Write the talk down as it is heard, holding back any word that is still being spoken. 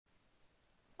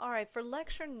Alright, for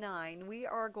Lecture 9, we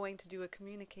are going to do a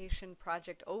communication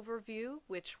project overview,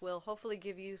 which will hopefully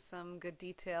give you some good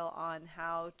detail on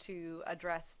how to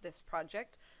address this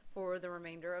project for the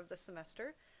remainder of the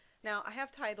semester. Now, I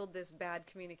have titled this Bad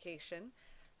Communication.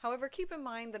 However, keep in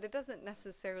mind that it doesn't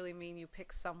necessarily mean you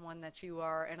pick someone that you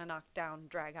are in a knockdown,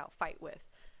 drag-out fight with.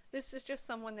 This is just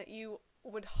someone that you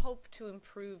would hope to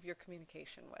improve your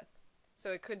communication with. So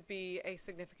it could be a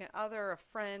significant other, a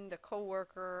friend, a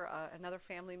coworker, another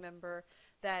family member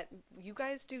that you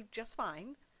guys do just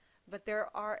fine, but there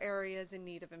are areas in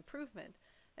need of improvement.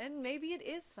 And maybe it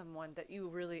is someone that you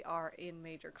really are in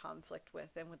major conflict with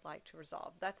and would like to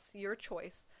resolve. That's your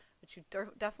choice, but you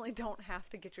definitely don't have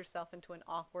to get yourself into an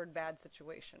awkward, bad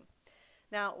situation.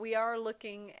 Now, we are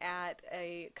looking at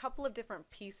a couple of different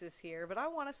pieces here, but I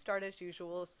want to start as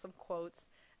usual with some quotes.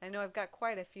 I know I've got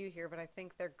quite a few here, but I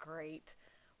think they're great.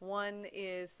 One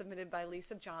is submitted by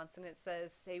Lisa Johnson. It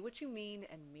says, "Say what you mean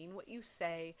and mean what you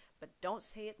say, but don't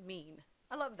say it mean."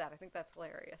 I love that. I think that's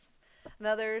hilarious.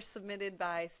 Another submitted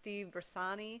by Steve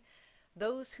Bersani.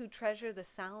 "Those who treasure the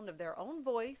sound of their own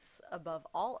voice above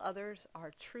all others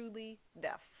are truly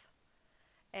deaf."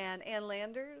 And Ann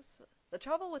Landers, "The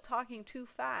trouble with talking too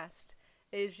fast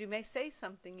is you may say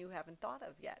something you haven't thought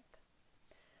of yet."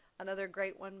 Another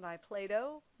great one by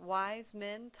Plato. "Wise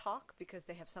men talk because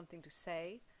they have something to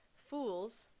say.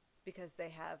 Fools because they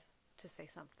have to say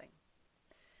something."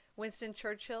 Winston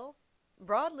Churchill.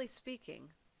 "Broadly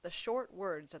speaking, the short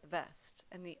words are the best,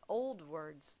 and the old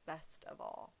words best of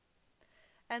all."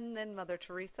 And then Mother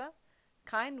Teresa.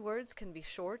 "Kind words can be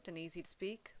short and easy to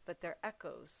speak, but their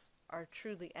echoes are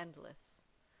truly endless."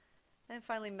 And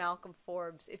finally Malcolm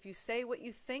Forbes. "If you say what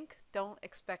you think, don't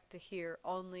expect to hear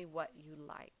only what you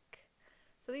like."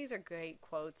 So these are great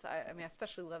quotes. I mean, I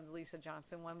especially love the Lisa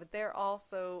Johnson one, but they're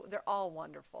all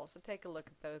wonderful. So take a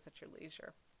look at those at your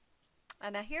leisure.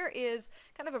 And now here is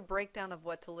kind of a breakdown of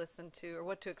what to listen to or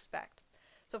what to expect.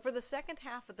 So for the second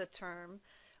half of the term,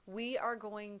 we are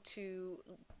going to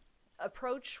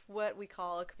approach what we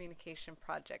call a communication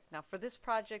project. Now for this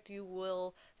project, you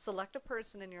will select a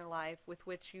person in your life with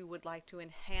which you would like to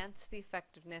enhance the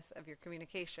effectiveness of your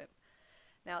communication.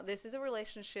 Now, this is a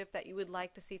relationship that you would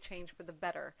like to see change for the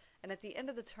better, and at the end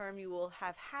of the term you will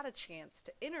have had a chance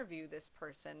to interview this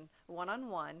person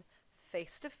one-on-one,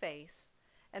 face-to-face,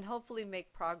 and hopefully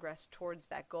make progress towards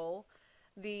that goal.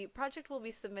 The project will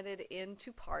be submitted in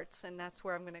 2 parts, and that's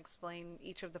where I'm going to explain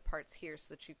each of the parts here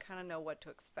so that you kind of know what to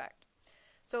expect.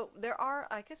 So there are,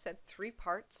 like I said, 3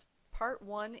 parts. Part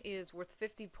 1 is worth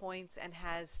 50 points and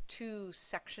has 2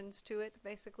 sections to it,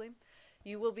 basically.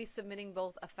 You will be submitting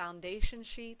both a foundation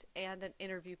sheet and an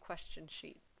interview question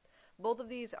sheet. Both of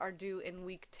these are due in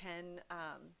week 10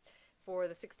 for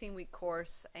the 16-week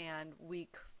course and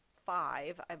week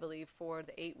 5, I believe, for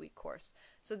the 8-week course.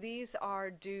 So these are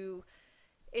due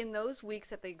in those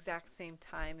weeks at the exact same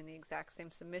time in the exact same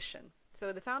submission.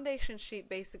 So the foundation sheet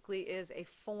basically is a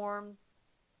form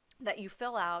that you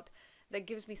fill out that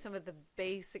gives me some of the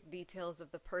basic details of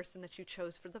the person that you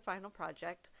chose for the final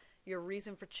project, your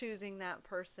reason for choosing that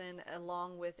person,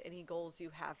 along with any goals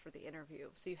you have for the interview.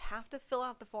 So you have to fill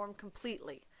out the form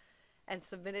completely and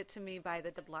submit it to me by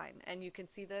the deadline. And you can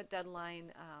see the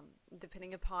deadline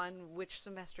depending upon which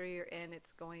semester you're in.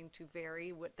 It's going to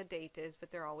vary what the date is,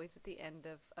 but they're always at the end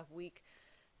of week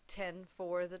 10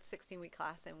 for the 16-week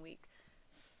class and week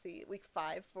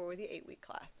 5 for the 8-week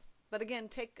class. But again,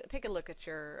 take a look at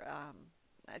your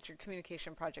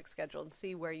communication project schedule and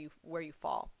see where you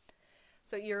fall.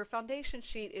 So your foundation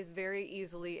sheet is very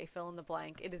easily a fill in the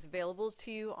blank. It is available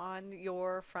to you on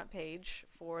your front page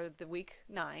for the week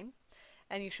 9,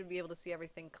 and you should be able to see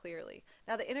everything clearly.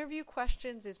 Now the interview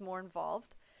questions is more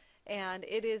involved, and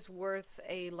it is worth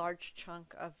a large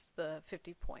chunk of the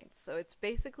 50 points. So it's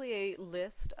basically a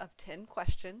list of 10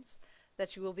 questions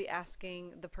that you will be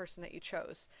asking the person that you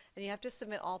chose, and you have to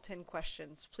submit all 10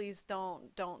 questions. Please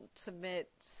don't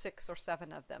submit 6 or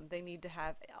 7 of them. They need to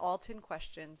have all 10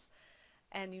 questions,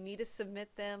 and you need to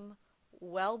submit them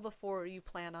well before you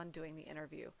plan on doing the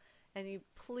interview. And you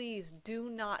please do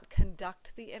not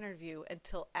conduct the interview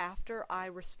until after I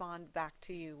respond back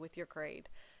to you with your grade,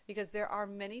 because there are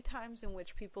many times in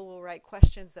which people will write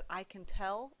questions that I can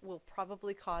tell will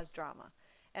probably cause drama,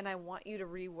 and I want you to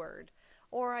reword,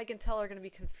 or I can tell are going to be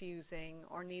confusing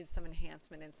or need some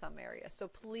enhancement in some area. So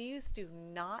please do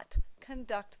not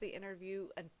conduct the interview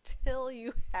until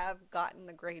you have gotten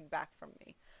the grade back from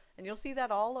me. And you'll see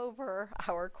that all over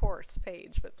our course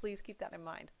page, but please keep that in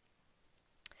mind.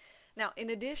 Now, in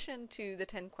addition to the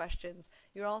 10 questions,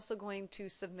 you're also going to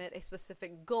submit a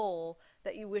specific goal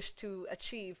that you wish to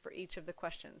achieve for each of the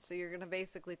questions. So you're going to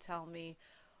basically tell me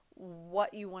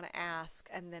what you want to ask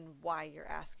and then why you're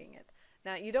asking it.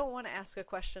 Now, you don't want to ask a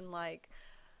question like,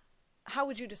 how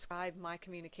would you describe my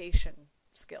communication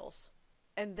skills?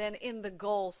 And then in the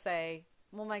goal say,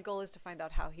 well, my goal is to find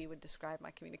out how he would describe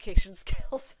my communication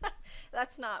skills.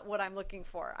 That's not what I'm looking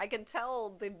for. I can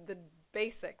tell the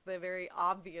basic, the very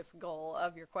obvious goal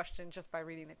of your question just by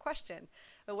reading the question.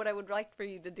 But what I would like for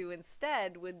you to do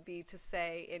instead would be to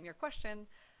say in your question,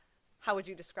 how would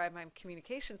you describe my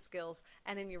communication skills?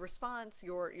 And in your response,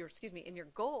 in your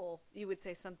goal, you would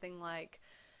say something like,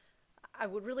 I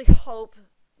would really hope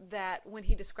that when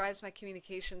he describes my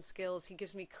communication skills, he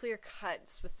gives me clear-cut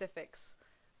specifics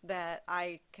that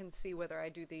I can see whether I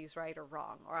do these right or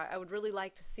wrong. Or I would really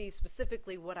like to see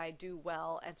specifically what I do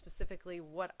well and specifically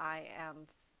what I am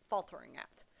faltering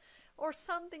at. Or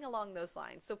something along those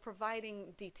lines. So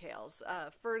providing details,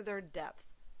 further depth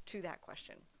to that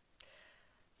question.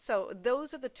 So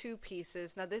those are the two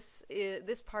pieces. Now this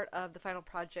part of the final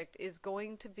project is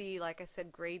going to be, like I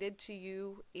said, graded to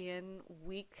you in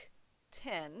week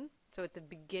 10. So at the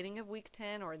beginning of week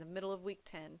 10 or in the middle of week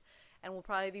 10. And we'll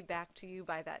probably be back to you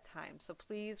by that time. So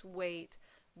please wait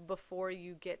before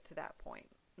you get to that point.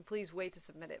 And please wait to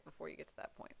submit it before you get to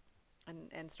that point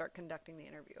and start conducting the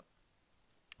interview.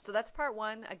 So that's part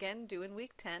 1, again, due in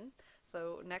week 10.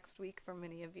 So next week for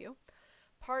many of you.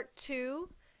 Part 2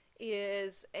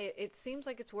 is, it seems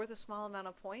like it's worth a small amount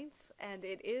of points, and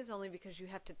it is only because you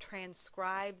have to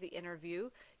transcribe the interview.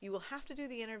 You will have to do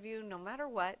the interview no matter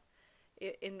what.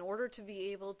 In order to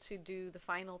be able to do the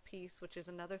final piece, which is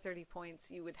another 30 points,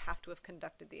 you would have to have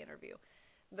conducted the interview.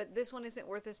 But this one isn't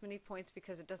worth as many points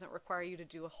because it doesn't require you to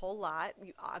do a whole lot.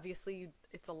 Obviously,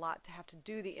 it's a lot to have to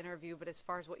do the interview, but as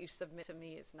far as what you submit to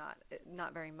me is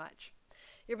not very much.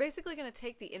 You're basically going to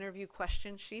take the interview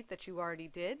question sheet that you already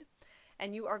did,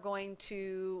 and you are going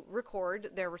to record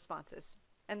their responses.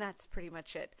 And that's pretty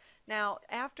much it. Now,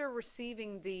 after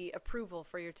receiving the approval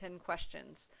for your 10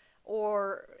 questions,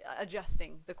 or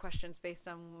adjusting the questions based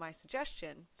on my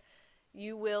suggestion,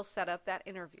 you will set up that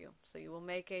interview. So you will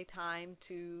make a time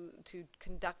to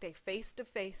conduct a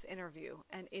face-to-face interview.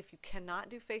 And if you cannot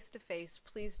do face-to-face,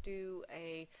 please do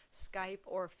a Skype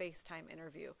or FaceTime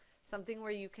interview. Something where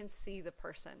you can see the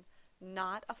person,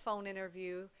 not a phone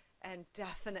interview, and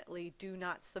definitely do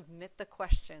not submit the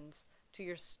questions to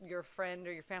your friend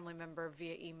or your family member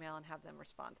via email and have them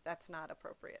respond. That's not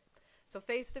appropriate. So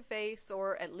face-to-face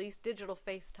or at least digital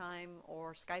FaceTime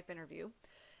or Skype interview.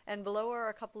 And below are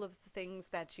a couple of things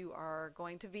that you are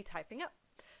going to be typing up.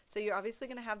 So you're obviously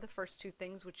going to have the first two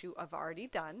things, which you have already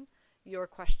done, your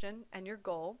question and your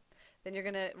goal. Then you're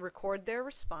going to record their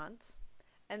response.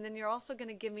 And then you're also going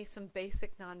to give me some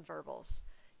basic nonverbals.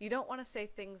 You don't want to say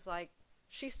things like,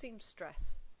 she seemed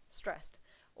stressed,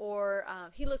 or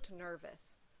he looked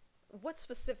nervous. What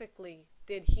specifically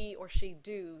did he or she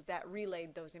do that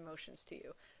relayed those emotions to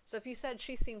you? So if you said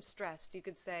she seemed stressed, you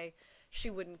could say she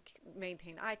wouldn't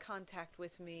maintain eye contact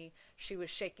with me, she was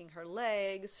shaking her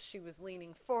legs, she was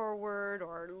leaning forward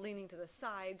or leaning to the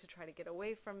side to try to get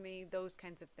away from me. Those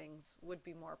kinds of things would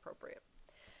be more appropriate.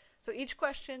 So each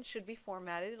question should be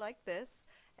formatted like this,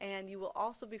 and you will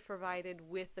also be provided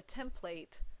with the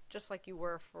template just like you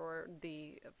were for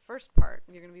the first part.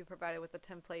 You're going to be provided with a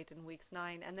template in weeks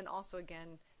 9 and then also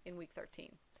again in week 13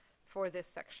 for this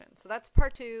section. So that's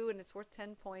part 2, and it's worth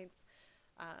 10 points,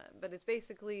 but it's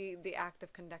basically the act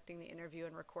of conducting the interview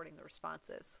and recording the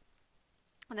responses.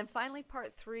 And then finally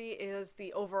part 3 is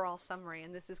the overall summary,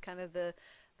 and this is kind of the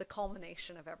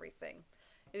culmination of everything.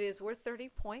 It is worth 30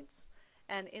 points.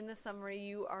 And in the summary,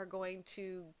 you are going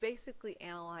to basically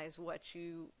analyze what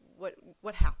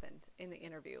happened in the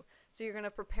interview. So you're going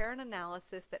to prepare an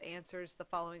analysis that answers the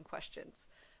following questions.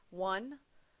 1,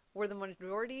 were the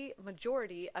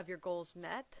majority of your goals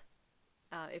met?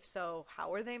 If so, how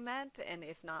were they met? And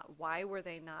if not, why were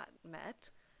they not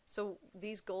met? So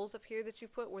these goals up here that you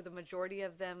put, were the majority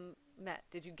of them met?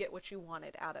 Did you get what you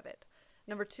wanted out of it?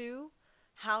 Number 2,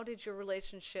 how did your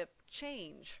relationship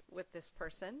change with this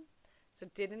person? So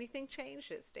did anything change?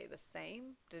 Did it stay the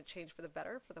same? Did it change for the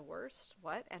better, for the worse?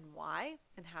 What and why?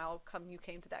 And how come you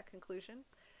came to that conclusion?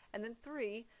 And then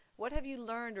 3, what have you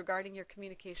learned regarding your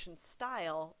communication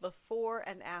style before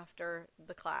and after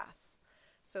the class?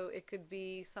 So it could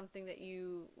be something that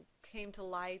you came to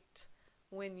light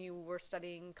when you were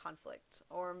studying conflict,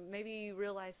 or maybe you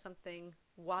realized something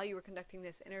while you were conducting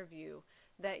this interview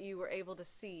that you were able to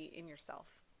see in yourself.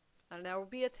 And there will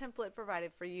be a template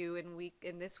provided for you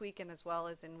in this weekend as well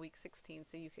as in week 16,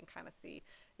 so you can kind of see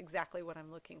exactly what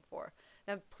I'm looking for.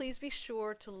 Now, please be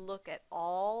sure to look at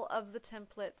all of the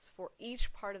templates for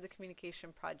each part of the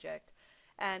communication project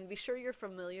And be sure you're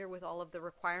familiar with all of the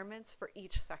requirements for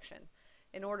each section.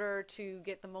 In order to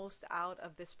get the most out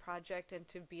of this project and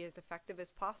to be as effective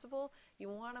as possible, you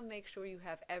want to make sure you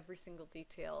have every single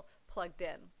detail plugged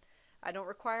in. I don't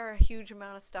require a huge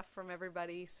amount of stuff from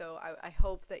everybody, so I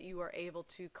hope that you are able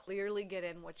to clearly get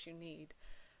in what you need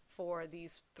for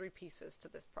these 3 pieces to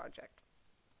this project.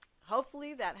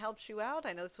 Hopefully that helps you out.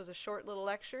 I know this was a short little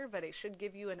lecture, but it should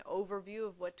give you an overview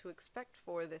of what to expect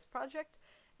for this project,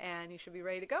 and you should be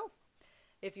ready to go.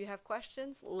 If you have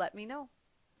questions, let me know.